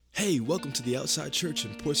Hey, welcome to the Outside Church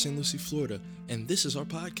in Port St. Lucie, Florida, and this is our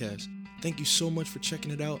podcast. Thank you so much for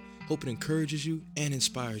checking it out. Hope it encourages you and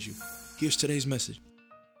inspires you. Here's today's message.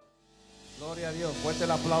 Gloria a Dios, fuerte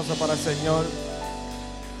el aplauso para el Señor.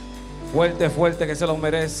 Fuerte que se lo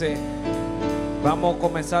merece. Vamos a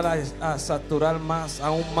comenzar a saturar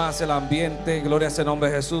aún más el ambiente. Gloria a ese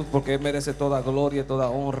nombre de Jesús, porque Él merece toda gloria,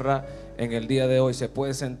 toda honra en el día de hoy. Se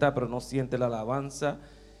puede sentar, pero no siente la alabanza.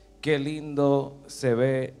 Qué lindo se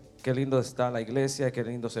ve, qué lindo está la iglesia, qué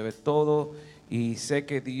lindo se ve todo. Y sé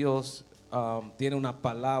que Dios tiene una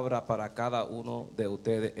palabra para cada uno de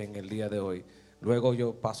ustedes en el día de hoy. Luego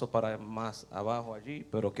yo paso para más abajo allí,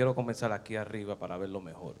 pero quiero comenzar aquí arriba para verlo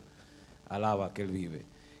mejor. Alaba que Él vive.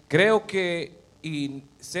 Creo que y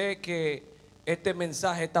sé que este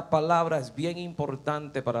mensaje, esta palabra es bien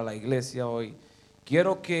importante para la iglesia hoy.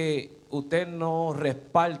 Quiero que usted no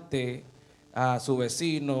respalde a su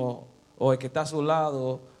vecino o el que está a su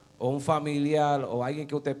lado o un familiar o alguien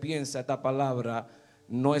que usted piensa esta palabra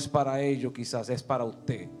no es para ellos, quizás es para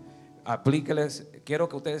usted. Aplíqueles, quiero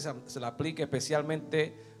que ustedes se la aplique,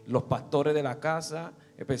 especialmente los pastores de la casa,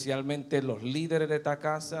 especialmente los líderes de esta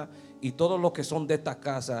casa y todos los que son de esta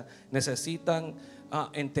casa necesitan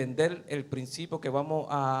entender el principio que vamos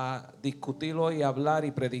a discutir hoy, hablar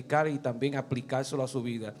y predicar y también aplicárselo a su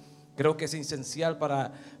vida. Creo que es esencial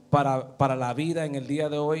para la vida en el día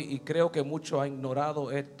de hoy, y creo que muchos han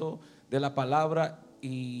ignorado esto de la palabra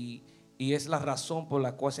y es la razón por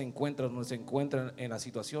la cual se encuentran donde se encuentran, en las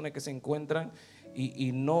situaciones que se encuentran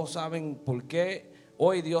y no saben por qué.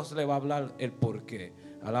 Hoy Dios le va a hablar el por qué.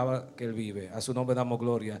 Alaba que Él vive, a su nombre damos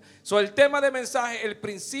gloria. El tema de mensaje, el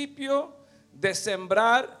principio de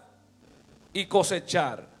sembrar y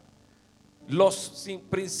cosechar. Los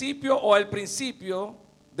principios o el principio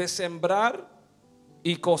de sembrar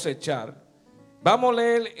y cosechar. Vamos a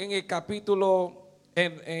leer en el capítulo,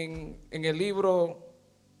 en el libro.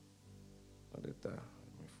 ¿Dónde está?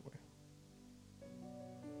 Me fue.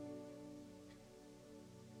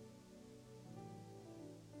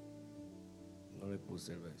 No le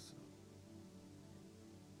puse el verso.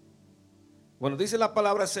 Bueno, dice la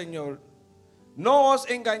palabra del Señor: no os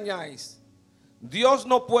engañáis, Dios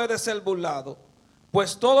no puede ser burlado,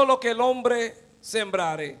 pues todo lo que el hombre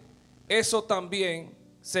sembrare, eso también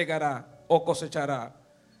segará o cosechará.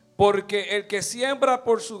 Porque el que siembra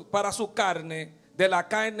para su carne, de la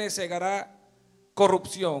carne segará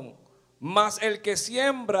corrupción, mas el que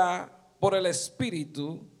siembra por el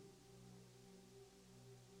Espíritu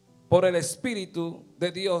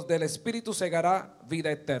de Dios, del Espíritu segará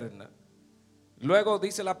vida eterna. Luego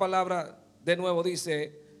dice la palabra de nuevo,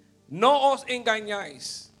 dice: no os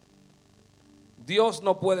engañáis, Dios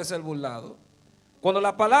no puede ser burlado. Cuando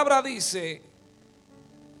la palabra dice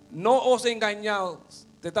no os engañáis,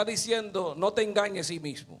 te está diciendo no te engañes a sí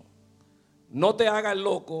mismo. No te hagas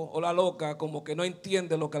loco o la loca como que no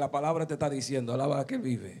entiende lo que la palabra te está diciendo. Alaba que Él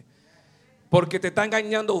vive. Porque te está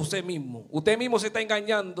engañando usted mismo. Usted mismo se está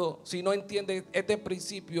engañando si no entiende este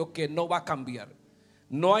principio que no va a cambiar.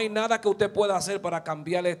 No hay nada que usted pueda hacer para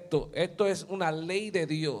cambiar esto. Esto es una ley de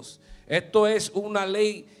Dios. Esto es una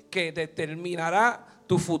ley que determinará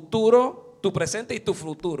tu futuro, tu presente y tu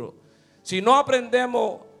futuro. Si no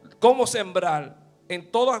aprendemos cómo sembrar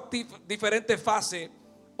en todas diferentes fases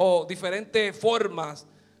o diferentes formas,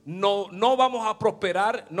 no vamos a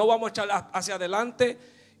prosperar, no vamos a echar hacia adelante.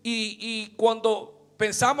 Y cuando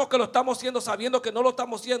pensamos que lo estamos haciendo sabiendo que no lo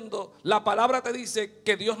estamos haciendo, la palabra te dice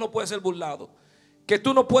que Dios no puede ser burlado, que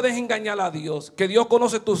tú no puedes engañar a Dios, que Dios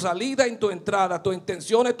conoce tu salida y tu entrada, tus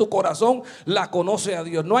intenciones, tu corazón la conoce a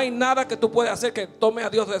Dios. No hay nada que tú puedas hacer que tome a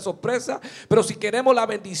Dios de sorpresa. Pero si queremos la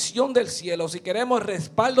bendición del cielo, si queremos el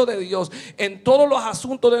respaldo de Dios en todos los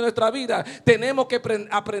asuntos de nuestra vida, tenemos que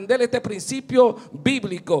aprender este principio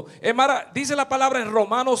bíblico. Dice la palabra en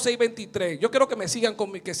Romanos 6:23. Yo quiero que me sigan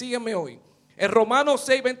conmigo, que síganme hoy. En Romanos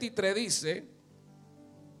 6:23 dice: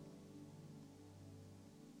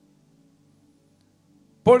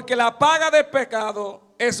 porque la paga del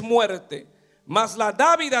pecado es muerte, mas la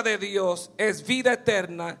dádiva de Dios es vida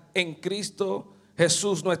eterna en Cristo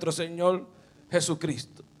Jesús, nuestro Señor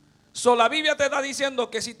Jesucristo. La Biblia te está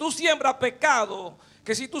diciendo que si tú siembras pecado,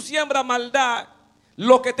 que si tú siembras maldad,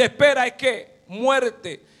 lo que te espera es que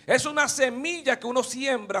muerte. Es una semilla que uno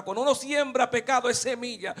siembra. Cuando uno siembra pecado, es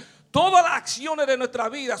semilla. Todas las acciones de nuestra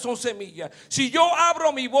vida son semillas. Si yo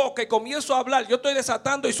abro mi boca y comienzo a hablar, yo estoy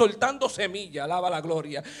desatando y soltando semillas. Alaba la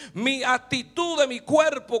gloria. Mi actitud de mi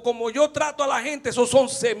cuerpo, como yo trato a la gente, eso son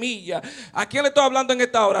semillas. ¿A quién le estoy hablando en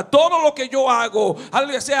esta hora? Todo lo que yo hago,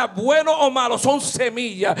 algo sea bueno o malo, son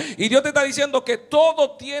semillas. Y Dios te está diciendo que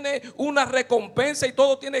todo tiene una recompensa y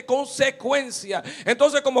todo tiene consecuencia.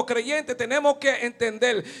 Entonces, como creyentes tenemos que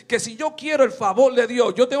entender que si yo quiero el favor de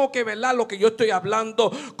Dios, yo tengo que velar lo que yo estoy hablando,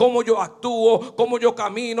 cómo yo actúo, cómo yo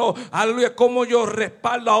camino, aleluya, cómo yo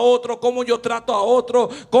respaldo a otro, cómo yo trato a otro,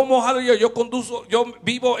 cómo, aleluya, yo conduzco, yo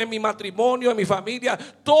vivo en mi matrimonio, en mi familia.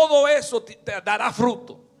 Todo eso te dará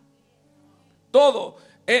fruto.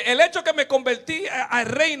 Todo. El hecho que me convertí al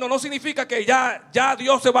reino no significa que ya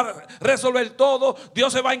Dios se va a resolver todo,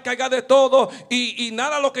 Dios se va a encargar de todo y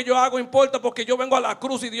nada de lo que yo hago importa porque yo vengo a la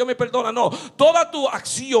cruz y Dios me perdona. No, todas tus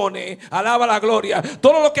acciones, alaba la gloria,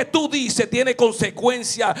 todo lo que tú dices tiene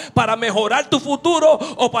consecuencias para mejorar tu futuro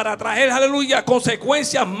o para traer, aleluya,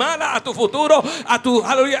 consecuencias malas a tu futuro,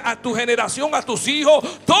 aleluya, a tu generación, a tus hijos.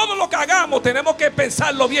 Todo lo que hagamos tenemos que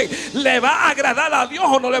pensarlo bien. ¿Le va a agradar a Dios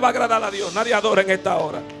o no le va a agradar a Dios? Nadie adora en esta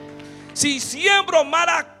hora. Si siembro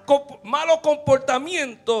malo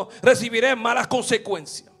comportamiento, recibiré malas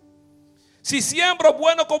consecuencias. Si siembro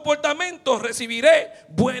buenos comportamientos, recibiré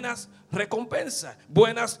buenas recompensas,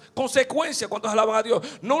 buenas consecuencias. ¿Cuántos alaban a Dios?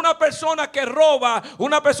 No una persona que roba,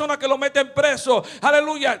 una persona que lo mete en preso,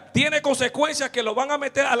 aleluya, tiene consecuencias que lo van a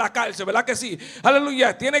meter a la cárcel, ¿verdad que sí?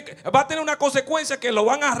 Aleluya, va a tener una consecuencia que lo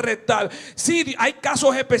van a arrestar. Sí, hay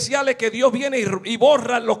casos especiales que Dios viene y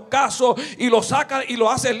borra los casos y lo saca y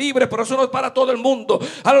lo hace libre, pero eso no es para todo el mundo.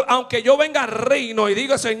 Aunque yo venga al reino y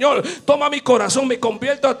diga, Señor, toma mi corazón, me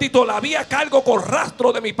convierto a ti, todavía cargo con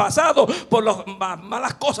rastro de mi pasado por las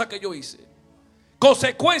malas cosas que yo hice.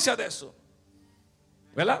 Consecuencias de eso,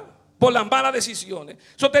 ¿verdad? Por las malas decisiones.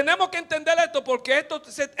 Tenemos que entender esto porque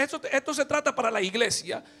esto se trata para la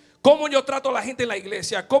iglesia. Cómo yo trato a la gente en la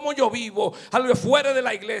iglesia, cómo yo vivo, algo fuera de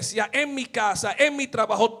la iglesia, en mi casa, en mi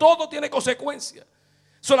trabajo, todo tiene consecuencias.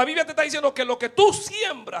 La Biblia te está diciendo que lo que tú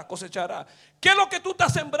siembras cosecharás. ¿Qué es lo que tú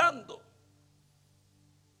estás sembrando?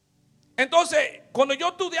 Entonces, cuando yo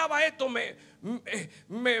estudiaba esto, me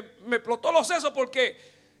explotó los sesos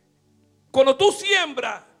porque cuando tú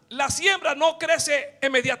siembras, la siembra no crece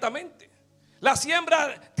inmediatamente. La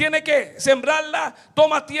siembra tiene que sembrarla,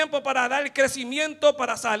 toma tiempo para dar crecimiento,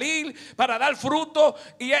 para salir, para dar fruto.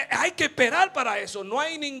 Y hay que esperar para eso. No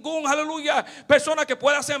hay ningún, aleluya, persona que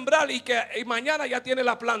pueda sembrar y mañana ya tiene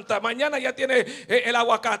la planta, mañana ya tiene el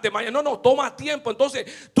aguacate. Mañana, no, toma tiempo.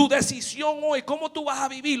 Entonces, tu decisión hoy, cómo tú vas a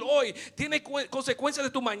vivir hoy, tiene consecuencias de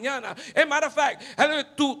tu mañana. As a matter of fact,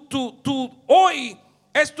 hoy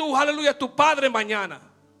es tu, aleluya, tu padre mañana.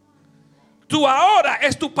 Tú ahora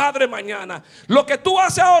es tu padre mañana. Lo que tú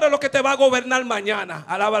haces ahora es lo que te va a gobernar mañana.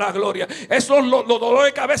 Alaba la gloria. Esos son los dolores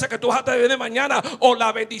de cabeza que tú vas a tener mañana o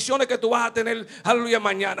las bendiciones que tú vas a tener, aleluya,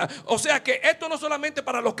 mañana. O sea que esto no solamente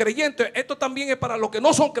para los creyentes, esto también es para los que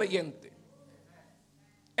no son creyentes.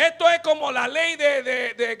 Esto es como la ley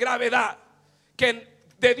de gravedad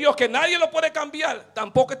de Dios, que nadie lo puede cambiar.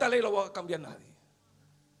 Tampoco esta ley lo va a cambiar nadie.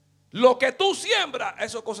 Lo que tú siembras,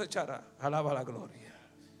 eso cosechará. Alaba la gloria.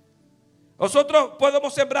 Nosotros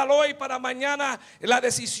podemos sembrar hoy para mañana. Las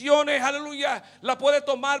decisiones, aleluya, las puedes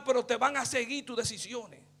tomar, pero te van a seguir tus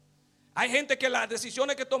decisiones. Hay gente que las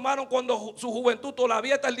decisiones que tomaron cuando su juventud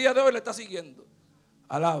todavía hasta el día de hoy le está siguiendo.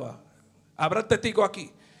 Alaba. Habrá testigos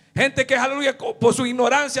aquí. Gente que, aleluya, por su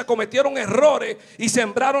ignorancia cometieron errores y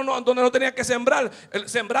sembraron donde no tenían que sembrar.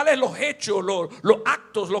 Sembrar es los hechos, los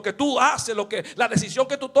actos, lo que tú haces, la decisión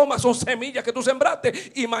que tú tomas son semillas que tú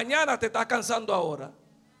sembraste y mañana te estás cansando ahora.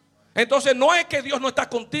 Entonces no es que Dios no está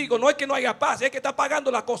contigo, no es que no haya paz, es que está pagando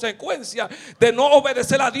la consecuencia de no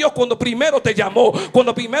obedecer a Dios cuando primero te llamó,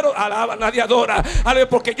 cuando primero alaba, nadie adora,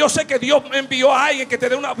 porque yo sé que Dios me envió a alguien que te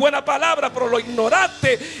dé una buena palabra, pero lo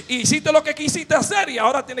ignoraste y hiciste lo que quisiste hacer y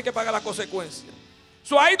ahora tienes que pagar la consecuencia.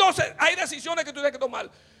 Hay decisiones que tú tienes que tomar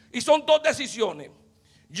y son dos decisiones.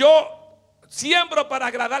 Yo siembro para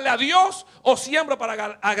agradarle a Dios o siembro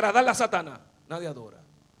para agradarle a Satanás. Nadie adora.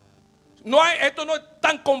 Esto no es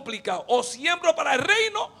tan complicado. O siembro para el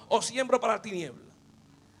reino o siembro para la tiniebla.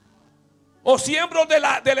 O siembro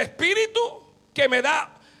del espíritu que me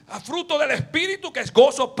da, a fruto del Espíritu, que es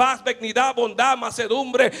gozo, paz, benignidad, bondad,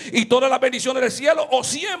 mansedumbre y todas las bendiciones del cielo, o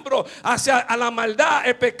siembro hacia a la maldad,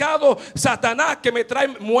 el pecado, Satanás, que me trae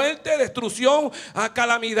muerte, destrucción,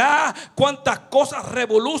 calamidad, cuantas cosas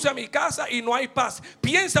revoluce a mi casa y no hay paz.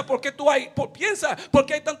 Piensa por qué piensa por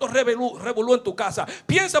qué hay tanto revolú en tu casa.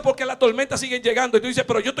 Piensa por qué las tormentas siguen llegando y tú dices,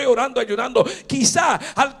 pero yo estoy orando, ayunando. Quizá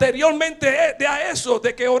anteriormente de eso,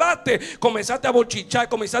 de que oraste, comenzaste a bochichar,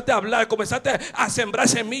 comenzaste a hablar, comenzaste a sembrar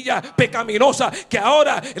semillas pecaminosa, que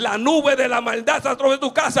ahora la nube de la maldad está dentro de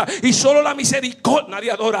tu casa y solo la misericordia,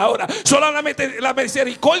 nadie adora ahora, solo la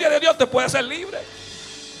misericordia de Dios te puede hacer libre.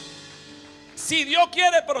 Si Dios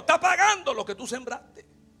quiere, pero está pagando lo que tú sembraste.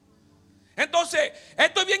 Entonces,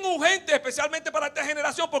 esto es bien urgente, especialmente para esta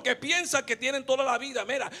generación, porque piensan que tienen toda la vida.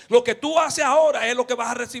 Mira, lo que tú haces ahora es lo que vas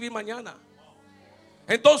a recibir mañana.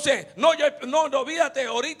 Entonces, no, olvídate,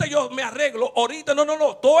 ahorita yo me arreglo, ahorita, no,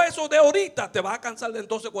 todo eso de ahorita te vas a cansar de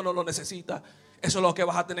entonces cuando lo necesitas. Eso es lo que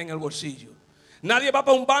vas a tener en el bolsillo. Nadie va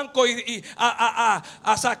para un banco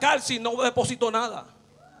a sacar si no depositó nada.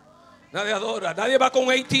 Nadie adora, nadie va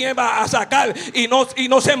con ATM a sacar y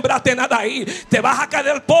no sembraste nada ahí. Te vas a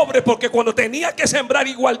caer pobre porque cuando tenías que sembrar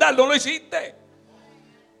igualdad no lo hiciste.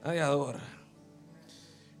 Nadie adora.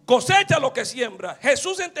 Cosecha lo que siembra.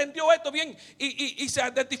 Jesús entendió esto bien y se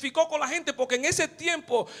identificó con la gente, porque en ese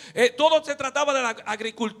tiempo todo se trataba de la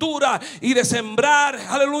agricultura y de sembrar,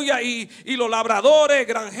 aleluya, y los labradores,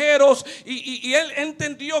 granjeros, y él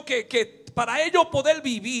entendió que para ellos poder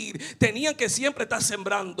vivir tenían que siempre estar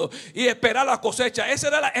sembrando y esperar la cosecha. Esa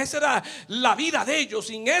era la vida de ellos.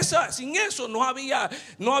 Sin eso no había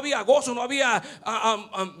gozo, no había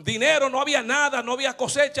dinero, no había nada, no había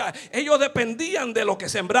cosecha. Ellos dependían de lo que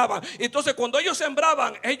sembraban. Entonces cuando ellos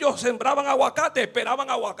sembraban aguacate, esperaban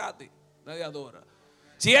aguacate. Nadie adora.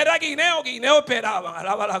 Si era guineo esperaban,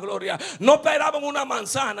 alaba la gloria. No esperaban una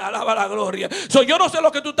manzana, alaba la gloria. Yo no sé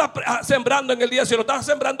lo que tú estás sembrando en el día, si lo estás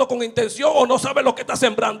sembrando con intención o no sabes lo que estás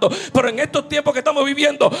sembrando. Pero en estos tiempos que estamos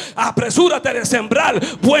viviendo, apresúrate de sembrar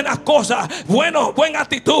buenas cosas, buena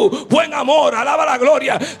actitud, buen amor, alaba la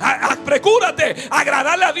gloria. Procúrate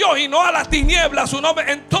agradarle a Dios y no a las tinieblas, su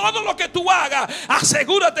nombre. En todo lo que tú hagas,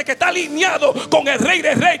 asegúrate que está alineado con el Rey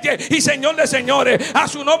de Reyes y Señor de Señores. A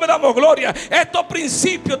su nombre damos gloria. Estos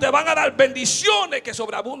principios te van a dar bendiciones que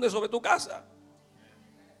sobreabunden sobre tu casa.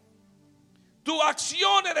 Tus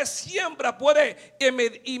acciones de siembra pueden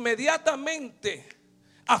inmediatamente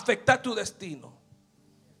afectar tu destino.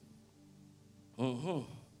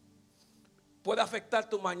 Puede afectar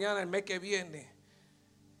tu mañana, el mes que viene,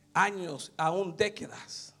 años, aún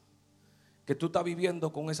décadas, que tú estás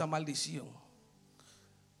viviendo con esa maldición,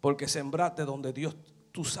 porque sembraste donde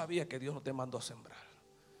tú sabías que Dios no te mandó a sembrar.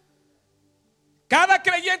 Cada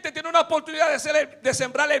creyente tiene una oportunidad de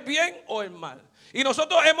sembrar el bien o el mal. Y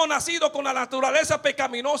nosotros hemos nacido con la naturaleza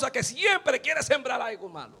pecaminosa que siempre quiere sembrar algo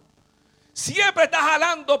malo. Siempre está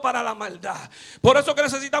jalando para la maldad. Por eso que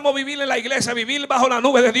necesitamos vivir en la iglesia, vivir bajo la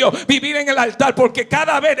nube de Dios, vivir en el altar, porque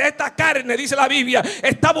cada vez esta carne, dice la Biblia,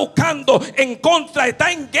 está buscando en contra,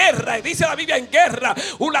 está en guerra. Dice la Biblia, en guerra.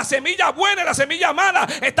 La semilla buena y la semilla mala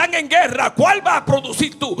están en guerra. ¿Cuál vas a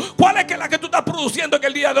producir tú? ¿Cuál es la que tú estás produciendo en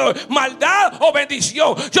el día de hoy? ¿Maldad o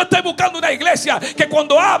bendición? Yo estoy buscando una iglesia que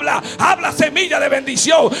cuando habla semilla de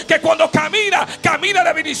bendición, que cuando camina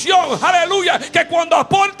de bendición, aleluya, que cuando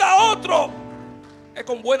aporta a otro es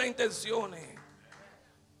con buenas intenciones.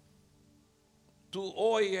 Tú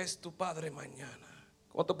hoy es tu padre mañana.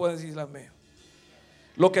 ¿Cuánto pueden decir amén?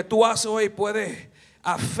 Lo que tú haces hoy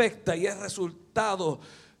afecta y es resultado.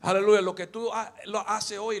 Aleluya. Lo que tú lo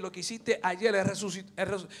haces hoy, lo que hiciste ayer es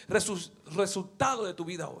resultado de tu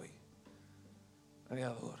vida hoy.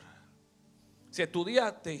 Si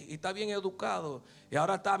estudiaste y estás bien educado y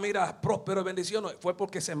ahora estás, mira, próspero y bendición, fue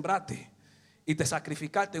porque sembraste y te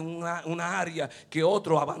sacrificaste en una área que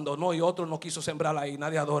otro abandonó y otro no quiso sembrar ahí.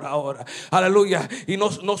 Nadie adora ahora. Aleluya. Y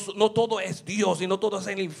no todo es Dios y no todo es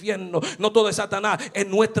el infierno, no todo es Satanás. Es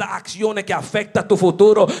nuestras acciones que afectan tu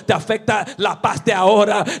futuro, te afecta la paz de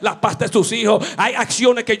ahora, la paz de tus hijos. Hay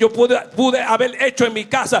acciones que yo pude haber hecho en mi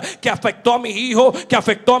casa que afectó a mi hijo, que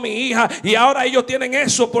afectó a mi hija, y ahora ellos tienen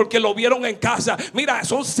eso porque lo vieron en casa. Mira,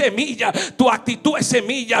 son semillas. Tu actitud es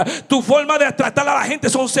semilla, tu forma de tratar a la gente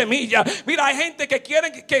son semillas. Mira, hay gente que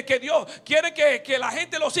quieren que Dios quiere que la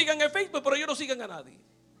gente lo siga en el Facebook, pero ellos no siguen a nadie.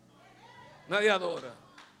 Nadie adora.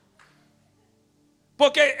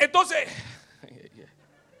 Porque entonces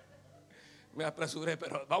me apresuré,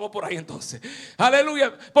 pero vamos por ahí entonces.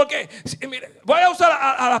 Aleluya. Porque mire, voy a usar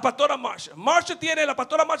a la pastora Marsha. La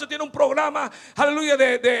pastora Marsha tiene un programa, aleluya,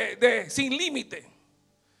 de sin límite.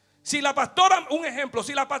 Si la pastora, un ejemplo,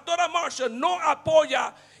 si la pastora Marsha no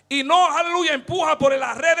apoya y no, aleluya, empuja por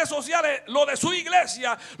las redes sociales lo de su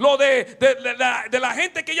iglesia, lo de la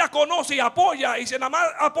gente que ella conoce y apoya, y se nada más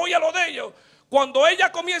apoya lo de ellos, cuando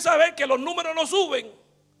ella comienza a ver que los números no suben,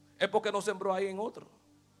 es porque no sembró ahí en otro.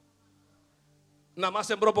 Nada más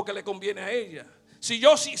sembró porque le conviene a ella. Si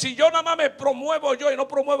yo nada más me promuevo yo y no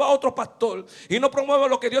promuevo a otro pastor y no promuevo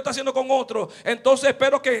lo que Dios está haciendo con otro, entonces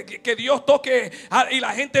espero que Dios toque y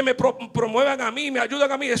la gente me promuevan a mí, me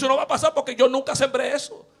ayuden a mí. Eso no va a pasar porque yo nunca sembré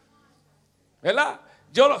eso, ¿verdad?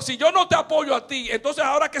 Si yo no te apoyo a ti, entonces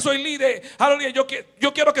ahora que soy líder,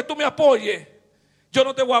 yo quiero que tú me apoyes. Yo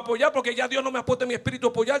no te voy a apoyar porque ya Dios no me ha puesto en mi espíritu a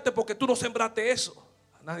apoyarte, porque tú no sembraste eso.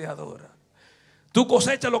 Nadie adora. Tú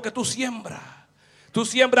cosechas lo que tú siembras. Tú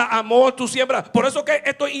siembras amor, tú siembras. Por eso que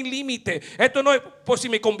esto es ilímite. Esto no es por si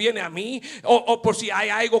me conviene a mí o por si hay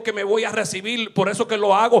algo que me voy a recibir. Por eso que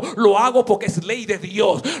lo hago. Lo hago porque es ley de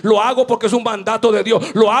Dios. Lo hago porque es un mandato de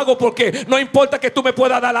Dios. Lo hago porque no importa que tú me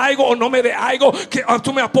puedas dar algo o no me dé algo, que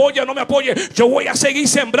tú me apoyes o no me apoyes, yo voy a seguir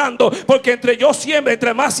sembrando. Porque entre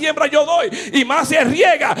más siembra yo doy y más se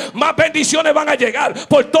riega, más bendiciones van a llegar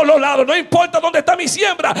por todos los lados. No importa dónde está mi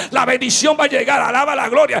siembra, la bendición va a llegar. Alaba la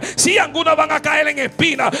gloria. Sí, algunas van a caer en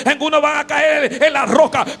espinas, algunos van a caer en la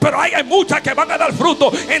roca, pero hay muchas que van a dar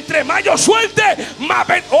fruto. Entre más yo suelte, más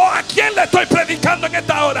 ¿a quién le estoy predicando en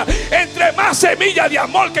esta hora? Entre más semillas de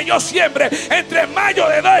amor que yo siembre, entre más yo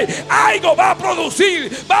le doy, algo va a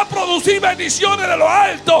producir bendiciones de lo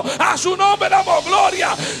alto. A su nombre damos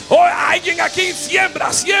gloria. Alguien aquí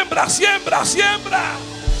siembra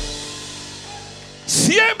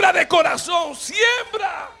de corazón,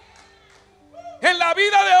 siembra en la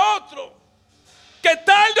vida de otro, que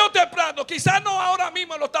tarde o temprano, quizás no ahora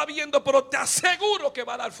mismo lo está viendo, pero te aseguro que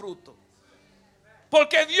va a dar fruto,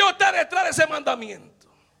 porque Dios está detrás de ese mandamiento.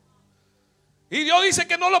 Y Dios dice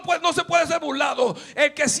que no se puede ser burlado.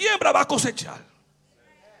 El que siembra va a cosechar.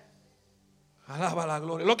 Alaba la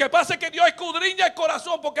gloria. Lo que pasa es que Dios escudriña el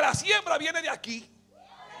corazón, porque la siembra viene de aquí.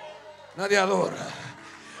 Nadie adora.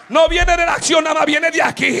 No viene de la acción, nada más viene de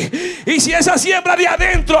aquí. Y si esa siembra de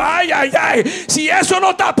adentro, si eso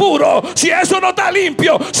no está puro, si eso no está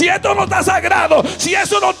limpio, si esto no está sagrado, si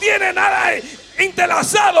eso no tiene nada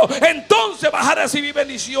entrelazado, entonces vas a recibir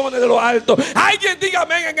bendiciones de lo alto. Alguien diga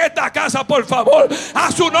amén en esta casa, por favor.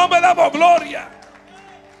 A su nombre damos gloria.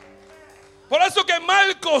 Por eso que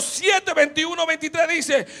Marcos 7, 21, 23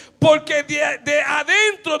 dice: porque de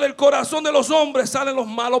adentro del corazón de los hombres salen los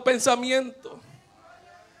malos pensamientos.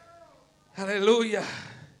 Aleluya.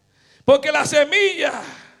 Porque la semilla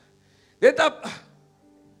de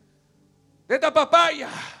esta papaya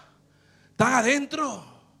están adentro.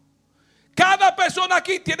 Cada persona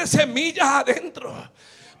aquí tiene semillas adentro.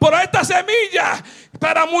 Pero esta semilla,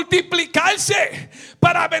 para multiplicarse,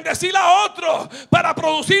 para bendecir a otro, para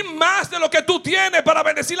producir más de lo que tú tienes, para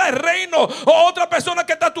bendecir al reino o otra persona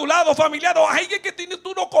que está a tu lado, familiar o alguien que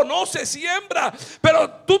tú no conoces, siembra. Pero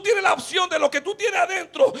tú tienes la opción de lo que tú tienes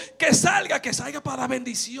adentro, que salga para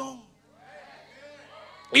bendición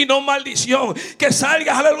y no maldición, que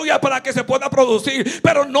salga, aleluya, para que se pueda producir.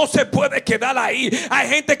 Pero no se puede quedar ahí. Hay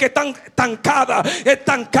gente que está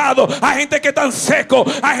estancado, hay gente que está seco,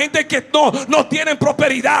 hay gente que no tienen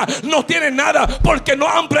prosperidad, no tienen nada, porque no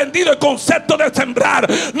han aprendido el concepto de sembrar.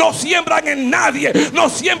 No siembran en nadie, no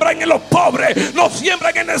siembran en los pobres, no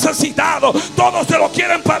siembran en necesitados. Todos se lo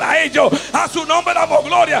quieren para ellos. A su nombre damos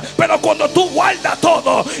gloria. Pero cuando tú guardas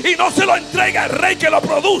todo y no se lo entrega al rey que lo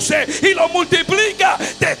produce y lo multiplica,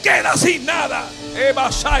 te quedas sin nada.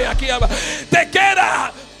 Te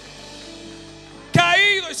quedas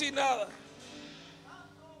caído y sin nada.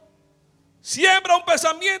 Siembra un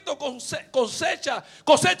pensamiento, cosecha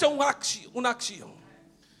una acción.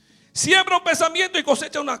 Siembra un pensamiento y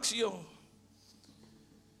cosecha una acción.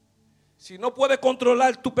 Si no puedes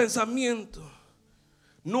controlar tu pensamiento,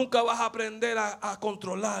 nunca vas a aprender a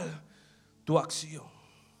controlar tu acción.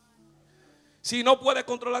 Si no puedes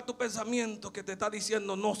controlar tu pensamiento que te está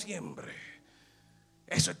diciendo no siembre,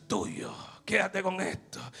 eso es tuyo, quédate con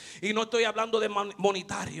esto. Y no estoy hablando de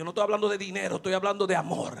monetario, no estoy hablando de dinero, estoy hablando de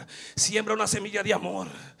amor. Siembra una semilla de amor.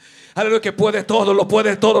 Aleluya, que puede todo,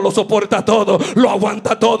 lo soporta todo, lo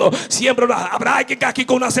aguanta todo. Siembra habrá alguien aquí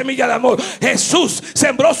con una semilla de amor. Jesús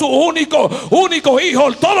sembró su único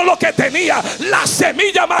hijo, todo lo que tenía, la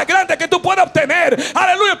semilla más grande que tú puedas obtener.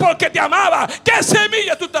 Aleluya, porque te amaba. ¿Qué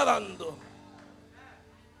semilla tú estás dando?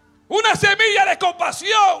 Una semilla de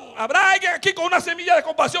compasión. Habrá alguien aquí con una semilla de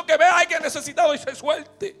compasión que vea a alguien necesitado y se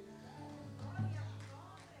suelte.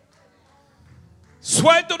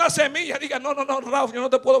 Suelta una semilla. Diga, no, Ralph, yo no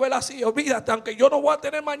te puedo ver así. Olvídate, aunque yo no voy a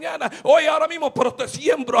tener mañana, hoy, ahora mismo, pero te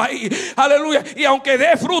siembro ahí. Aleluya. Y aunque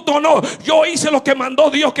dé fruto o no, yo hice lo que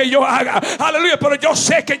mandó Dios que yo haga. Aleluya. Pero yo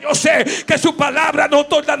sé que su palabra no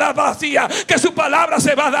torna nada vacía, que su palabra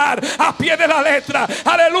se va a dar a pie de la letra.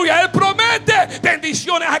 Aleluya. Él promete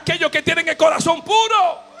bendiciones a aquellos que tienen el corazón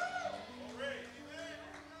puro.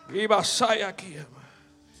 Y vas aquí, hermano.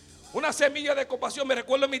 Una semilla de compasión. Me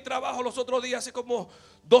recuerdo en mi trabajo los otros días, hace como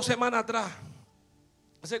 2 semanas atrás.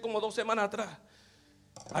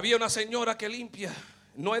 Había una señora que limpia.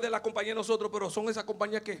 No es de la compañía de nosotros, pero son esas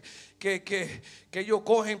compañías que ellos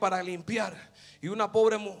cogen para limpiar. Y una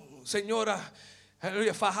pobre señora,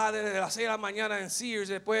 aleluya, fajada desde las 6 de la mañana en Sears,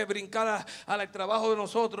 después brincar al trabajo de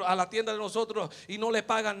nosotros, a la tienda de nosotros, y no le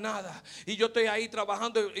pagan nada. Y yo estoy ahí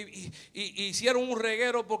trabajando y hicieron un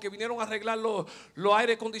reguero porque vinieron a arreglar los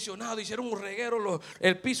aire acondicionados. Hicieron un reguero,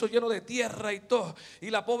 el piso lleno de tierra y todo.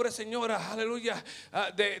 Y la pobre señora, aleluya,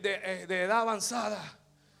 de edad avanzada,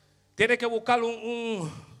 tiene que buscar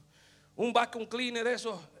un vacuum cleaner de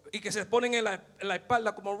esos y que se ponen en la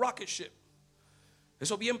espalda como rocket ship.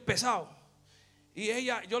 Eso bien pesado. Y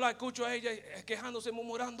ella, yo la escucho a ella quejándose,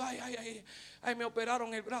 murmurando, ay, me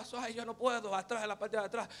operaron el brazo, ay, yo no puedo, atrás, en la parte de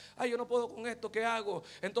atrás, ay, yo no puedo con esto, ¿qué hago?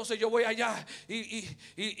 Entonces yo voy allá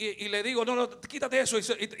y le digo, no, quítate eso,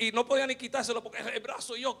 y no podía ni quitárselo porque el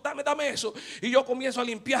brazo, y yo, dame eso, y yo comienzo a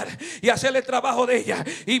limpiar y a hacer el trabajo de ella,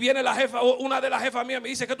 y viene la jefa, una de las jefas mías me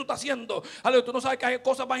dice, ¿qué tú estás haciendo? Ale, tú no sabes que hay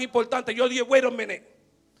cosas más importantes. Yo dije, wait a minute,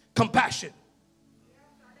 compassion.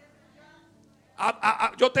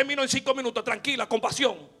 Yo termino en 5 minutos, tranquila,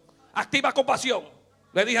 compasión, activa compasión.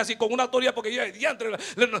 Le dije así con una autoridad porque yo diantre,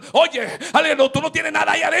 oye, aleluya, tú no tienes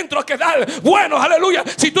nada ahí adentro que dar. Bueno, aleluya,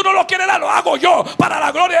 si tú no lo quieres dar, lo hago yo para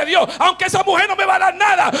la gloria de Dios. Aunque esa mujer no me va a dar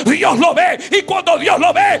nada, Dios lo ve. Y cuando Dios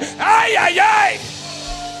lo ve, ay.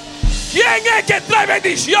 ¿Quién es que trae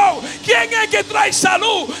bendición? ¿Quién es que trae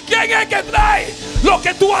salud? ¿Quién es que trae lo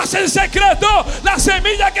que tú haces en secreto? La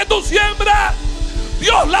semilla que tú siembras,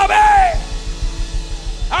 Dios la ve.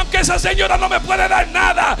 Aunque esa señora no me puede dar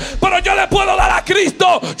nada, pero yo le puedo dar a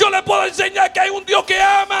Cristo. Yo le puedo enseñar que hay un Dios que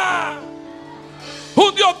ama,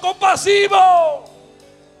 un Dios compasivo,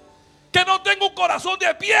 que no tengo un corazón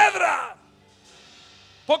de piedra.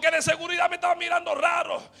 Porque de seguridad me estaban mirando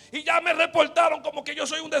raro y ya me reportaron como que yo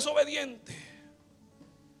soy un desobediente.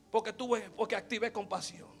 Porque activé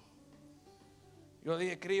compasión. Yo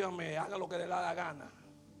dije, escríbame, haga lo que le da la gana.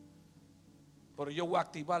 Pero yo voy a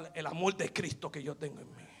activar el amor de Cristo que yo tengo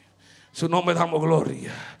en mí. Su nombre damos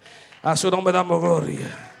gloria. A su nombre damos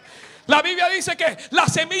gloria. La Biblia dice que la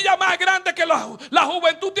semilla más grande que la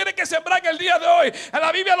juventud tiene que sembrar en el día de hoy,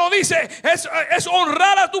 la Biblia lo dice, es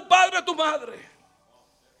honrar a tu padre y a tu madre.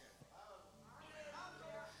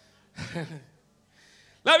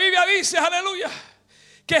 La Biblia dice, aleluya,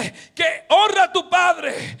 que honra a tu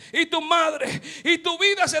padre y tu madre y tu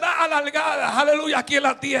vida será alargada, aleluya, aquí en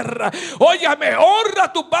la tierra. Óyame, honra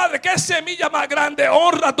a tu padre, que es semilla más grande.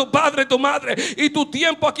 Honra a tu padre y tu madre y tu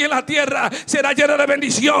tiempo aquí en la tierra será lleno de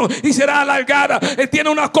bendición y será alargada. Él tiene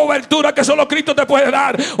una cobertura que solo Cristo te puede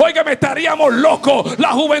dar. Óigame, estaríamos locos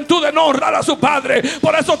la juventud de no honrar a su padre.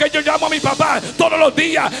 Por eso que yo llamo a mi papá todos los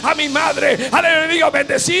días, a mi madre, aleluya, digo,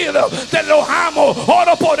 bendecido, te los amo,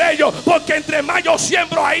 oro por ellos, porque entre más yo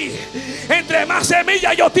siembro ahí, entre más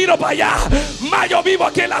semillas yo tiro para allá, más yo vivo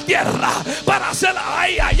aquí en la tierra para hacer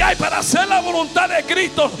para hacer la voluntad de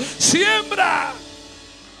Cristo. Siembra.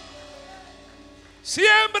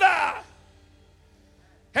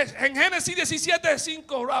 En Génesis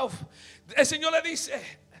 17:5, Ralph, el Señor le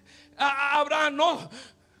dice a Abraham,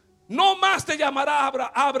 no más te llamará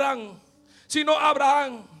Abraham, sino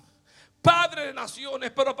Abraham, Padre de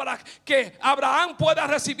naciones. Pero para que Abraham pueda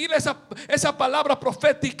recibir esa palabra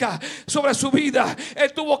profética sobre su vida,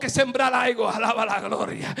 él tuvo que sembrar algo. Alaba la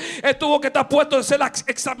gloria. Él tuvo que estar puesto en ser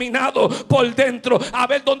examinado por dentro, a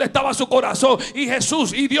ver dónde estaba su corazón. Y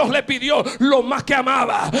Dios le pidió lo más que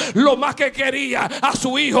amaba, lo más que quería a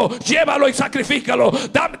su hijo. Llévalo y sacrifícalo.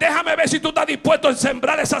 Déjame ver si tú estás dispuesto a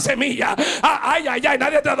sembrar esa semilla.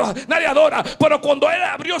 Nadie adora. Pero cuando él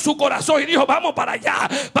abrió su corazón y dijo, vamos para allá,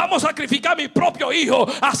 vamos a sacrificar a mi propio hijo,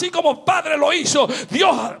 así como padre lo hizo,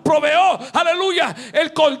 Dios proveó, aleluya,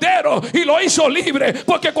 el cordero y lo hizo libre.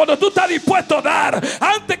 Porque cuando tú estás dispuesto a dar,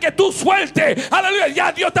 antes que tú sueltes, aleluya,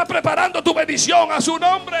 ya Dios está preparando tu bendición. A su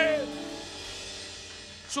nombre.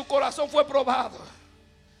 Su corazón fue probado.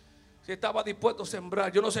 que estaba dispuesto a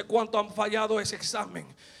sembrar. Yo no sé cuánto han fallado ese examen,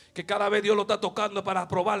 que cada vez Dios lo está tocando para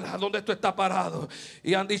probar a dónde tú estás parado,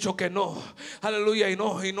 y han dicho que no, aleluya, y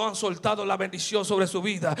no han soltado la bendición sobre su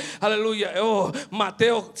vida, aleluya.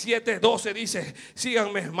 Mateo 7:12 dice,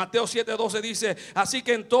 síganme, Mateo 7:12 dice: así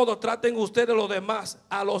que en todo traten ustedes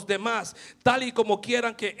a los demás tal y como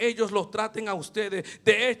quieran que ellos los traten a ustedes.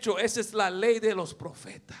 De hecho, esa es la ley de los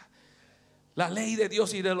profetas, la ley de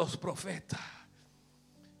Dios y de los profetas.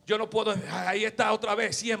 Yo no puedo, ahí está otra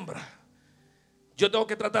vez, siembra. Yo tengo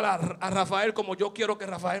que tratar a Rafael como yo quiero que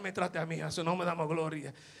Rafael me trate a mí. A su nombre damos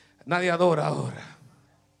gloria. Nadie adora ahora.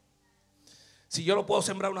 Si yo no puedo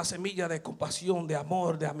sembrar una semilla de compasión, de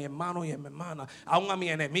amor, de a mi hermano y a mi hermana, aún a mi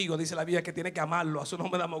enemigo, dice la Biblia que tiene que amarlo. A su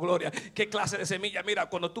nombre damos gloria. ¿Qué clase de semilla? Mira,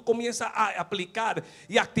 cuando tú comienzas a aplicar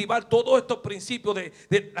y activar todos estos principios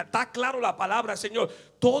está claro la palabra del Señor.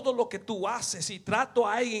 Todo lo que tú haces, si trato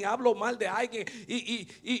a alguien, hablo mal de alguien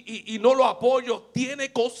y no lo apoyo,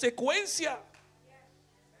 tiene consecuencias.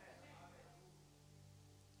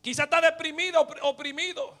 Quizá está deprimido,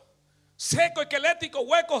 oprimido, seco, esquelético,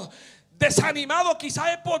 hueco, desanimado.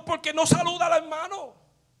 Quizás es porque no saluda al hermano.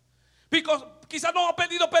 Quizás no ha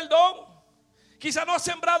pedido perdón. Quizás no ha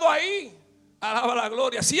sembrado ahí. Alaba la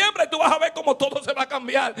gloria. Siembra y tú vas a ver cómo todo se va a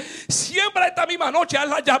cambiar. Siembra esta misma noche, haz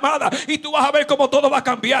la llamada y tú vas a ver cómo todo va a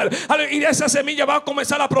cambiar. Y esa semilla va a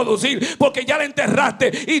comenzar a producir, porque ya la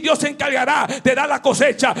enterraste y Dios se encargará de dar la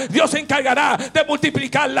cosecha. Dios se encargará de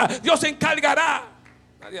multiplicarla. Dios se encargará.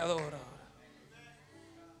 Nadie adora.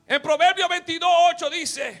 En Proverbios 22:8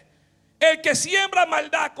 dice: el que siembra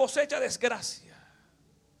maldad cosecha desgracia.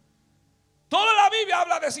 Toda la Biblia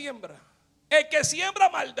habla de siembra. El que siembra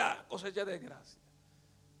maldad cosecha desgracia.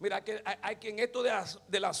 Mira, que hay que en esto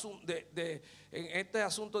en este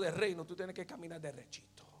asunto del reino tú tienes que caminar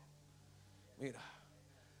derechito. Mira,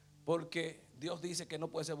 porque Dios dice que no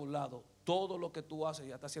puede ser burlado. Todo lo que tú haces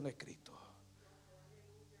ya está siendo escrito.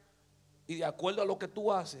 Y de acuerdo a lo que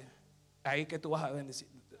tú haces, ahí que tú vas a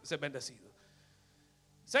ser bendecido.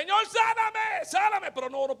 Señor, sáname, sáname. Pero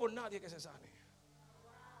no oro por nadie que se sane.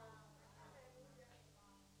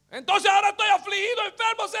 Entonces ahora estoy afligido,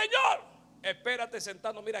 enfermo, Señor. Espérate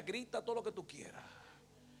sentado, mira, grita todo lo que tú quieras.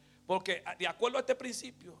 Porque de acuerdo a este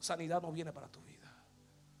principio, sanidad no viene para tu vida.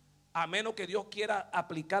 A menos que Dios quiera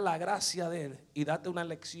aplicar la gracia de Él y darte una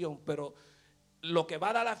lección. Pero lo que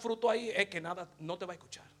va a dar el fruto ahí es que nada, no te va a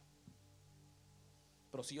escuchar.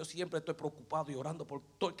 Pero si yo siempre estoy preocupado y orando por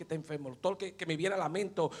todo el que está enfermo, todo el que me viene a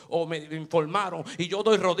lamento o me informaron, y yo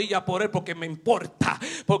doy rodillas por él porque me importa,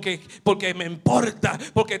 porque me importa,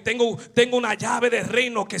 porque tengo una llave de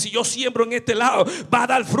reino que si yo siembro en este lado va a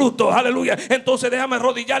dar fruto, aleluya. Entonces déjame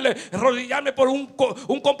arrodillarme por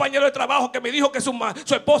un compañero de trabajo que me dijo que su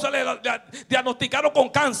esposa le diagnosticaron con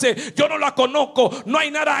cáncer. Yo no la conozco, no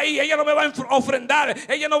hay nada ahí, ella no me va a ofrendar,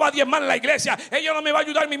 ella no va a diezmar en la iglesia, ella no me va a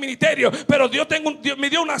ayudar en mi ministerio, pero Dios me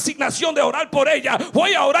dio una asignación de orar por ella.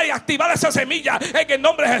 Voy a orar y activar esa semilla en el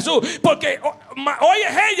nombre de Jesús, porque hoy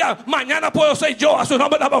es ella, mañana puedo ser yo. A su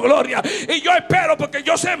nombre damos gloria. Y yo espero, porque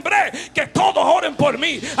yo sembré, que todos oren por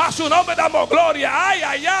mí. A su nombre damos gloria. Ay,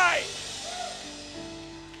 ay, ay.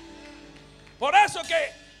 Por eso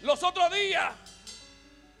que los otros días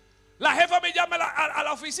la jefa me llama a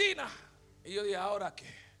la oficina y yo dije, ¿ahora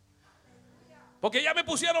qué? Porque ya me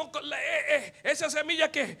pusieron esa semilla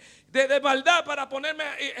de maldad para ponerme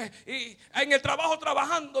en el trabajo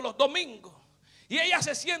trabajando los domingos. Y ella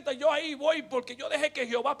se sienta, yo ahí voy porque yo dejé que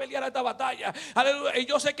Jehová peleara esta batalla. Aleluya. Y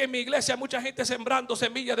yo sé que en mi iglesia hay mucha gente sembrando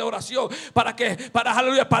semillas de oración para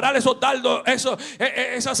aleluya, parar esos dardos,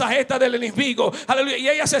 esas saetas del enemigo. Aleluya. Y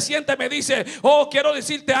ella se sienta y me dice, quiero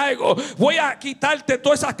decirte algo. Voy a quitarte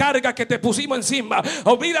toda esa carga que te pusimos encima.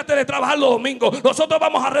 Olvídate de trabajar los domingos. Nosotros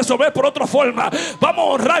vamos a resolver por otra forma. Vamos a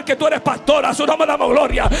honrar que tú eres pastora. A su nombre damos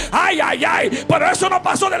gloria. Ay, ay, ay. Pero eso no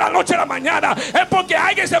pasó de la noche a la mañana. Es porque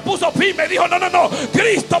alguien se puso firme y dijo, no.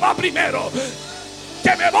 Cristo va primero.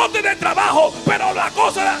 Que me boten del trabajo, pero la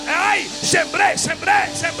cosa, ay, sembré.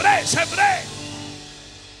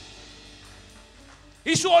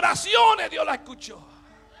 Y sus oraciones Dios la escuchó.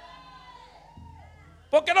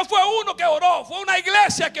 Porque no fue uno que oró, fue una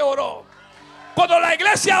iglesia que oró. Cuando la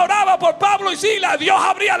iglesia oraba por Pablo y Silas, Dios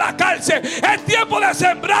abría la cárcel. Es tiempo de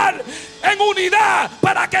sembrar en unidad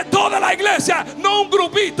para que toda la iglesia, no un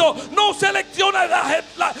grupito, no seleccione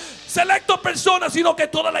selecto personas, sino que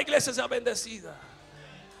toda la iglesia sea bendecida.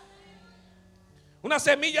 Una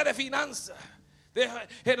semilla de finanzas, de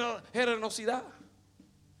generosidad,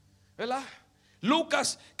 ¿verdad?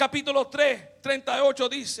 Lucas capítulo 3, 38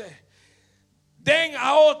 dice: den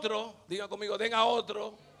a otro, diga conmigo, den a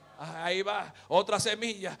otro. Ahí va, otra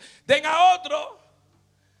semilla. Den a otro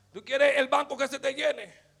 ¿Tú quieres el banco que se te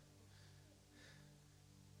llene?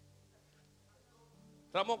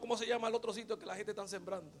 Ramón, ¿cómo se llama el otro sitio que la gente está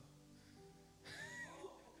sembrando?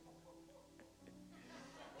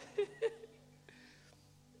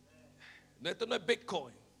 Esto no es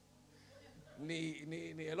Bitcoin,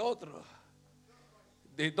 ni el otro,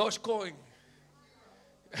 ni Dogecoin,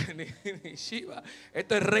 ni Shiba.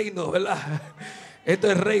 Esto es reino, ¿verdad?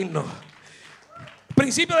 Esto es reino.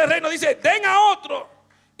 Principio del reino dice: den a otro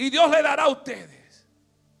y Dios le dará a ustedes.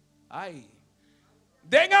 Ay,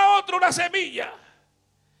 den a otro una semilla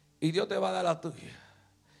y Dios te va a dar la tuya.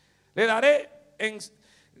 Le daré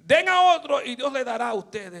den a otro y Dios le dará a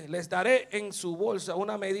ustedes. Les daré en su bolsa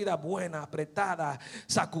una medida buena, apretada,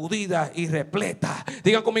 sacudida y repleta.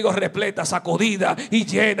 Digan conmigo: repleta, sacudida y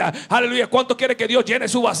llena. Aleluya. ¿Cuánto quiere que Dios llene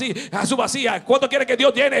su vacía? ¿Cuánto quiere que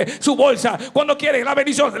Dios llene su bolsa? ¿Cuánto quiere la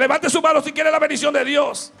bendición? Levante su mano si quiere la bendición de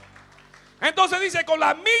Dios. Entonces dice: con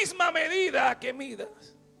la misma medida que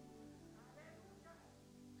midas,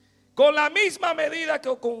 con la misma medida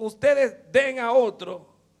que con ustedes den a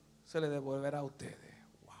otro, se le devolverá a ustedes.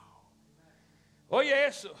 Oye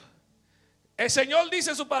eso. El Señor dice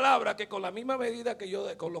en su palabra que con la misma medida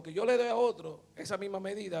que con lo que yo le doy a otro, esa misma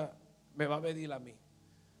medida me va a medir a mí.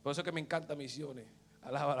 Por eso es que me encanta misiones.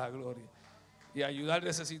 Alaba la gloria. Y ayudar al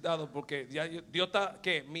necesitado, porque ya Dios está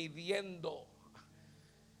midiendo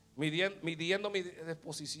mi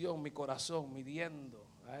disposición, mi corazón, midiendo.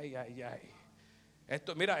 Ay.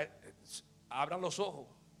 Esto, mira, abran los ojos.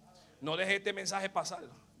 No deje este mensaje pasar.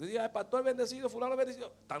 Diga: el pastor bendecido, fulano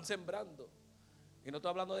bendecido. Están sembrando. Y no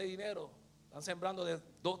estoy hablando de dinero. Están sembrando de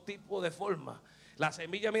dos tipos de formas. La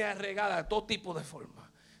semilla mía es regada de todo tipo de formas.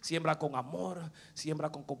 Siembra con amor,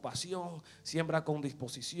 siembra con compasión, siembra con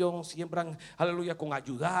disposición, siembran, aleluya, con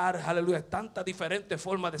ayudar, aleluya. Tantas diferentes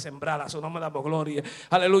formas de sembrar. A su nombre damos gloria,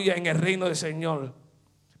 aleluya, en el reino del Señor.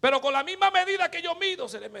 Pero con la misma medida que yo mido,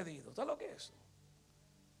 seré medido. ¿Sabes lo que es?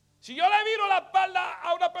 Si yo le viro la espalda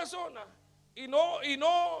a una persona y no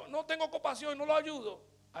tengo compasión y no lo ayudo,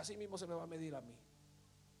 así mismo se me va a medir a mí.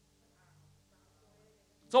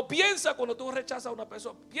 So, piensa cuando tú rechazas a una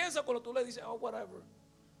persona. Piensa cuando tú le dices: oh, whatever.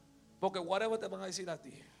 Porque whatever te van a decir a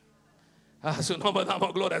ti. A su nombre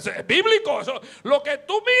damos gloria. Eso es bíblico. Eso, lo que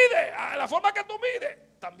tú mides, la forma que tú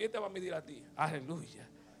mides, también te va a medir a ti. Aleluya.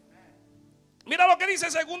 Mira lo que dice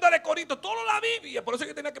 2 de Corintios. Toda la Biblia. Por eso es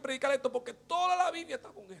que tenía que predicar esto. Porque toda la Biblia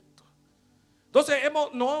está con esto. Entonces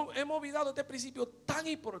hemos olvidado este principio tan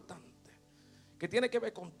importante, que tiene que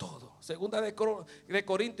ver con todo. 2 de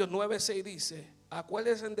Corintios 9:6 dice: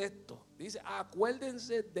 acuérdense de esto. Dice: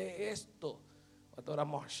 acuérdense de esto. Pastora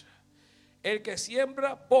Marsha. El que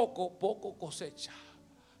siembra poco, poco cosecha.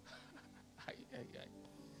 Ay.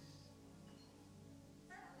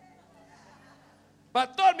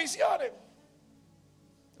 Pastor, misiones.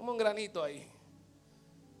 Como un granito ahí.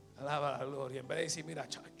 Alaba la gloria. En vez de decir: mira,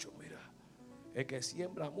 chacho, mira. El que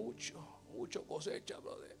siembra mucho cosecha,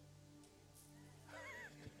 brother.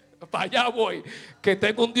 Para allá voy, que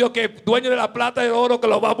tengo un Dios que es dueño de la plata y el oro, que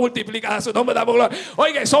lo va a multiplicar. A su nombre damos gloria.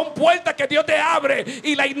 Oye, son puertas que Dios te abre,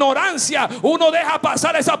 y la ignorancia, uno deja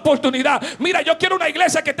pasar esa oportunidad. Mira, yo quiero una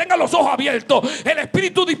iglesia que tenga los ojos abiertos, el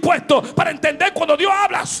espíritu dispuesto para entender cuando Dios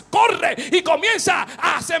habla. Corre y comienza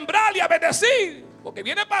a sembrar y a bendecir, porque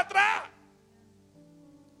viene para atrás.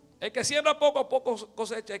 El que siembra poco, poco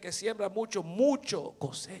cosecha. El que siembra mucho, mucho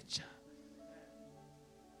cosecha.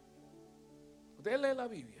 Usted lee la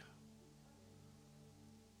Biblia.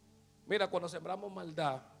 Mira, cuando sembramos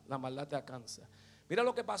maldad, la maldad te alcanza. Mira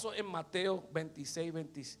lo que pasó en Mateo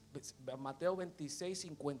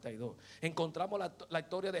 26:52. Encontramos la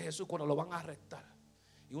historia de Jesús cuando lo van a arrestar.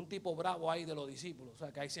 Y un tipo bravo ahí de los discípulos. O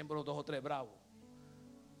sea, que hay siempre los 2 o 3 bravos.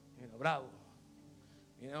 Mira, bravo.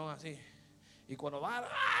 Miren así. Y cuando van,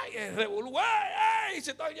 ¡ay! El revolú, ¡ay!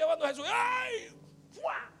 Se están llevando a Jesús, ¡ay!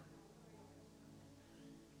 ¡Fua!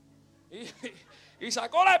 Y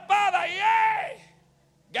sacó la espada y ¡ay!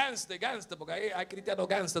 Gangster, porque hay cristianos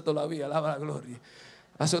gangster todavía. Alaba la gloria.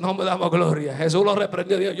 A su nombre damos gloria. Jesús lo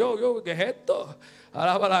reprendió. Dijo: yo, ¿qué es esto?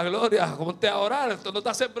 Alaba la gloria. Ponte a orar. Esto no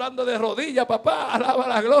está sembrando de rodillas, papá. Alaba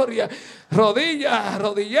la gloria. Rodillas,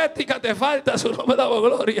 rodillética te falta. A su nombre damos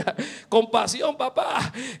gloria. Compasión,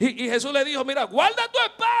 papá. Y Jesús le dijo: mira, guarda tu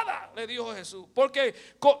espada. Le dijo Jesús.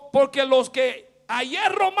 Porque los que a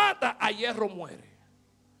hierro mata, a hierro muere.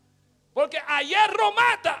 Porque a hierro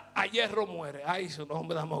mata, a hierro muere. Ay, su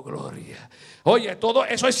nombre damos gloria. Oye, todo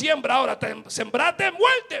eso es siembra. Ahora, sembraste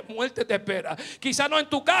muerte, muerte te espera. Quizá no en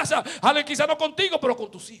tu casa, quizá no contigo, pero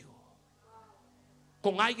con tus hijos.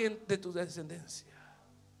 Con alguien de tu descendencia.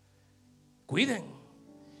 Cuiden.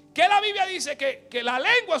 Que la Biblia dice que la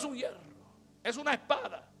lengua es un hierro, es una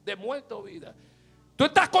espada. de muerte o vida. Tú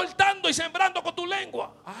estás cortando y sembrando con tu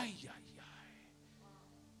lengua. Ay, ay, ay.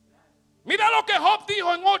 Mira lo que Job dijo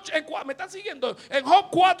 ¿me están siguiendo? En Job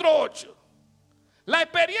 4:8. La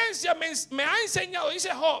experiencia me ha enseñado,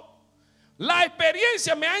 dice Job, la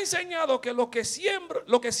experiencia me ha enseñado que lo que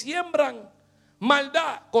siembran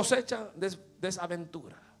maldad cosechan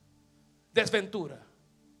desventura.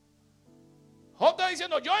 Job está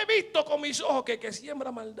diciendo, yo he visto con mis ojos que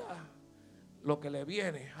siembra maldad, lo que le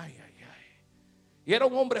viene, ay, ay, ay. Y era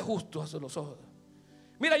un hombre justo a los ojos.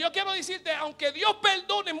 Mira, yo quiero decirte, aunque Dios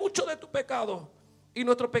perdone mucho de tus pecados y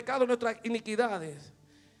nuestros pecados, nuestras iniquidades,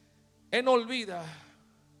 Él no olvida,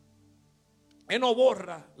 Él no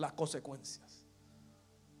borra las consecuencias.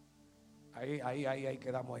 Ahí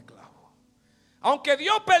quedamos esclavos. Aunque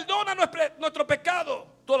Dios perdona nuestro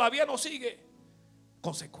pecado, todavía nos sigue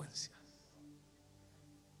consecuencias.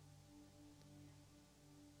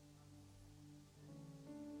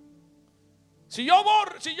 Si yo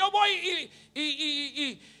voy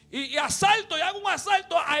y asalto y hago un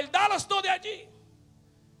asalto al Dallas Store de allí,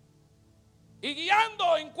 y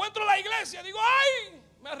guiando encuentro la iglesia, digo, ay,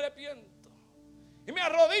 me arrepiento. Y me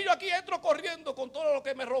arrodillo aquí, entro corriendo con todo lo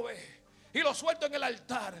que me robé. Y lo suelto en el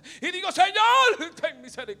altar. Y digo, Señor, ten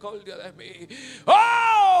misericordia de mí.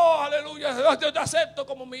 Oh, aleluya, yo te acepto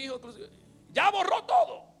como mi hijo. Ya borró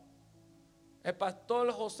todo. El pastor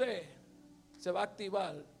José se va a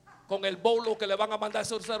activar con el bolo que le van a mandar a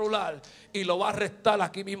su celular y lo va a arrestar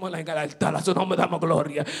aquí mismo en el altar. A su nombre damos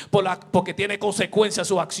gloria, porque tiene consecuencias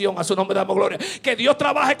su acción. A su nombre damos gloria. Que Dios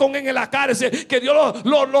trabaje con él en la cárcel, que Dios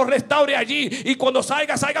lo restaure allí, y cuando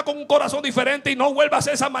salga con un corazón diferente y no vuelva a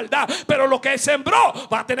hacer esa maldad. Pero lo que él sembró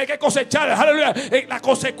va a tener que cosechar, aleluya, la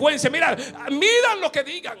consecuencia. Mira, midan lo que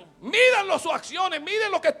digan, midan sus acciones, miren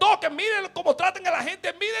lo que toquen, miren cómo traten a la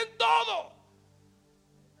gente, miren todo,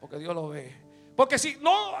 porque Dios lo ve. Porque si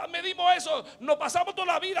no medimos eso, nos pasamos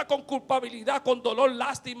toda la vida con culpabilidad, con dolor,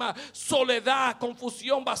 lástima, soledad,